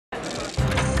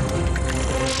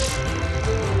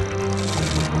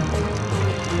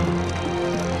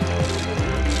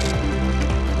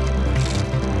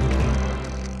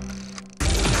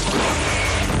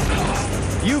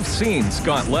seen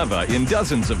Scott Leva in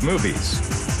dozens of movies.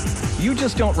 You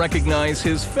just don't recognize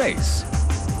his face.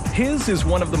 His is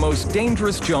one of the most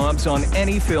dangerous jobs on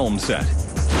any film set.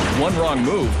 One wrong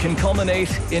move can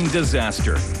culminate in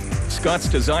disaster. Scott's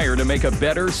desire to make a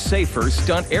better, safer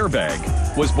stunt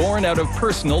airbag was born out of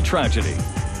personal tragedy.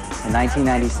 In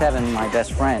 1997, my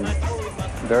best friend,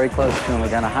 very close to him, we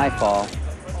done a high fall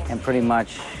and pretty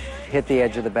much hit the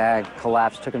edge of the bag,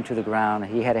 collapsed, took him to the ground.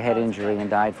 He had a head injury and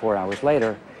died 4 hours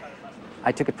later.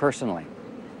 I took it personally.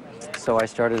 So I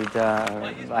started,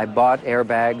 I bought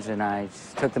airbags and I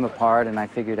took them apart and I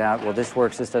figured out, well, this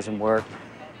works, this doesn't work,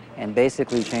 and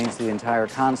basically changed the entire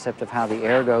concept of how the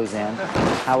air goes in,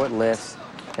 how it lifts,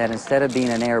 that instead of being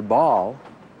an air ball,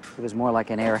 it was more like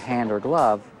an air hand or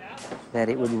glove, that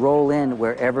it would roll in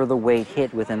wherever the weight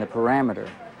hit within the parameter.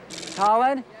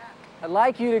 Colin, I'd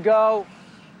like you to go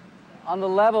on the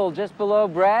level just below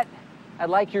Brett.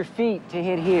 I'd like your feet to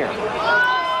hit here.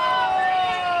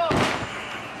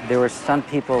 There were some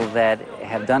people that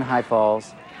have done high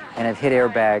falls and have hit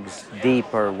airbags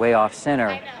deep or way off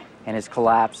center, and it's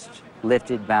collapsed,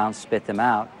 lifted, bounced, spit them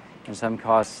out, and some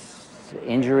caused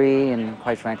injury, and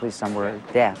quite frankly, some were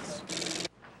deaths.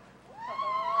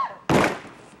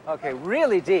 Okay,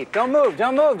 really deep. Don't move,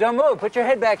 don't move, don't move. Put your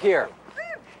head back here.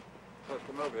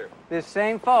 Come over here. This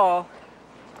same fall,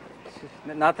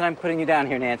 not that I'm putting you down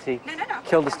here, Nancy. No.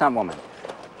 Killed the stunt woman.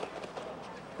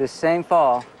 This same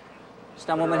fall,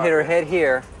 stunt woman hit her head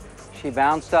here. She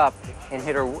bounced up and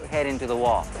hit her head into the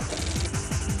wall.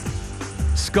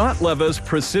 Scott Leva's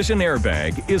Precision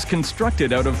Airbag is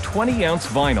constructed out of 20-ounce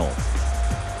vinyl.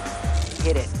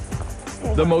 Hit it.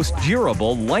 The most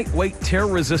durable, lightweight,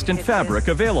 tear-resistant fabric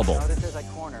available. Notice there's a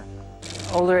corner.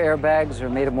 Older airbags are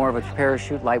made of more of a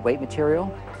parachute, lightweight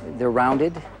material. They're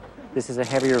rounded. This is a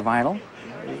heavier vinyl.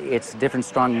 It's different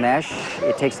strong mesh.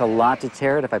 It takes a lot to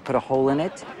tear it. If I put a hole in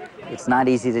it, it's not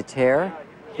easy to tear.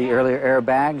 The earlier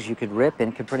airbags, you could rip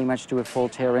and could pretty much do a full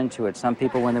tear into it. Some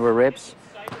people, when there were rips,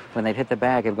 when they'd hit the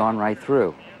bag, have gone right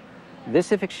through.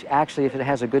 This, if it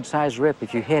has a good size rip,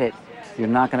 if you hit it, you're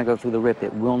not going to go through the rip.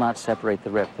 It will not separate the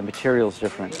rip. The material's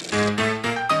different.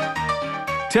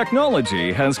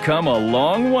 Technology has come a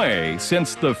long way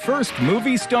since the first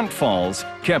movie stunt falls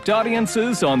kept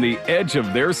audiences on the edge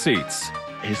of their seats.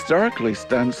 Historically,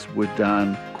 stunts were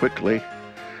done quickly,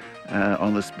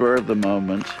 on the spur of the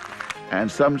moment, and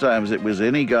sometimes it was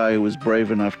any guy who was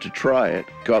brave enough to try it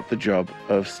got the job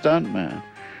of stuntman.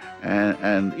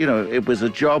 And you know, it was a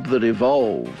job that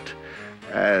evolved.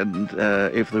 And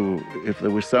if there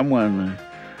was someone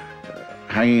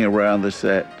hanging around the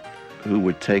set who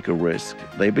would take a risk,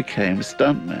 they became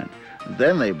stuntmen.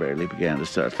 Then they really began to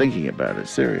start thinking about it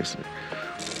seriously.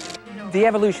 The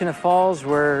evolution of falls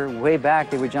were way back.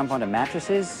 They would jump onto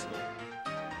mattresses.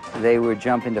 They would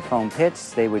jump into foam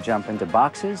pits. They would jump into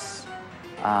boxes.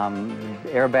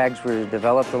 Airbags were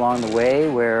developed along the way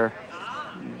where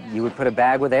you would put a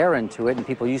bag with air into it, and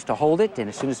people used to hold it, and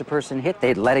as soon as the person hit,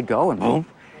 they'd let it go, and boom.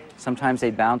 Sometimes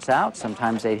they'd bounce out,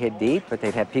 sometimes they'd hit deep, but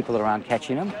they'd have people around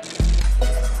catching them.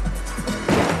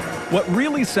 What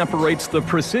really separates the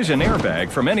Precision Airbag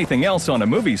from anything else on a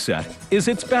movie set is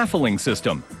its baffling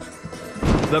system.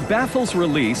 The baffles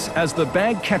release as the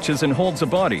bag catches and holds a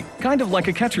body, kind of like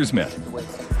a catcher's mitt.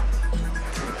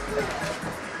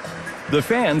 The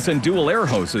fans and dual air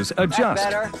hoses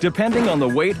adjust depending on the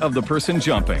weight of the person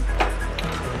jumping.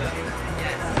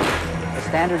 A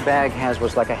standard bag has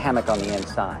what's like a hammock on the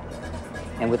inside.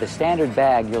 And with a standard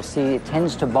bag, you'll see it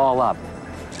tends to ball up.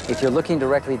 If you're looking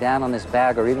directly down on this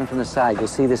bag or even from the side, you'll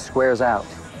see this squares out.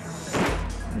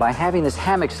 By having this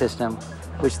hammock system,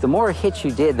 which the more hits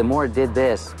you did, the more it did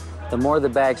this, the more the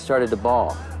bag started to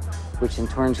ball, which in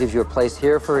turn gives you a place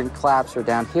here for collapse or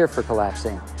down here for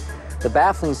collapsing. The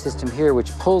baffling system here,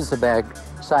 which pulls the bag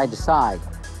side to side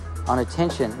on a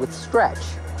tension with stretch,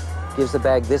 gives the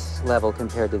bag this level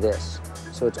compared to this.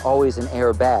 So it's always an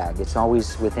air bag. It's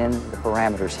always within the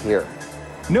parameters here.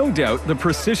 No doubt the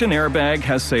Precision Airbag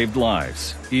has saved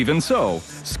lives. Even so,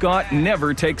 Scott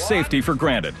never takes safety for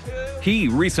granted. He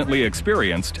recently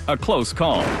experienced a close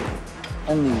call.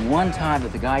 Only one time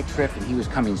that the guy tripped and he was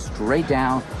coming straight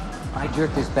down. I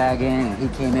jerked this bag in and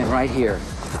he came in right here.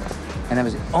 And that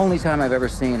was the only time I've ever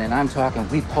seen, and I'm talking,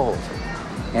 we pulled,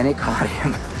 and it caught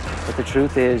him. But the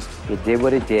truth is, it did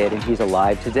what it did, and he's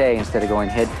alive today instead of going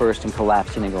head first and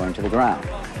collapsing and going to the ground.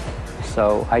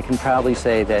 So I can proudly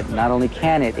say that not only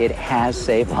can it, it has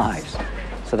saved lives.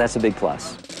 So that's a big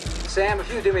plus. Sam,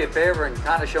 if you do me a favor and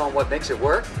kind of show them what makes it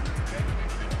work,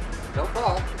 no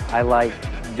problem. I like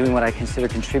doing what I consider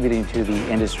contributing to the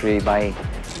industry by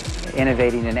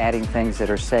innovating and adding things that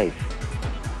are safe.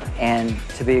 And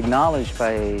to be acknowledged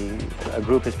by a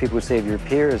group as people would say of your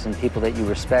peers and people that you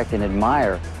respect and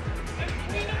admire,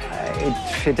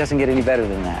 it doesn't get any better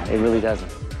than that. It really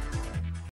doesn't.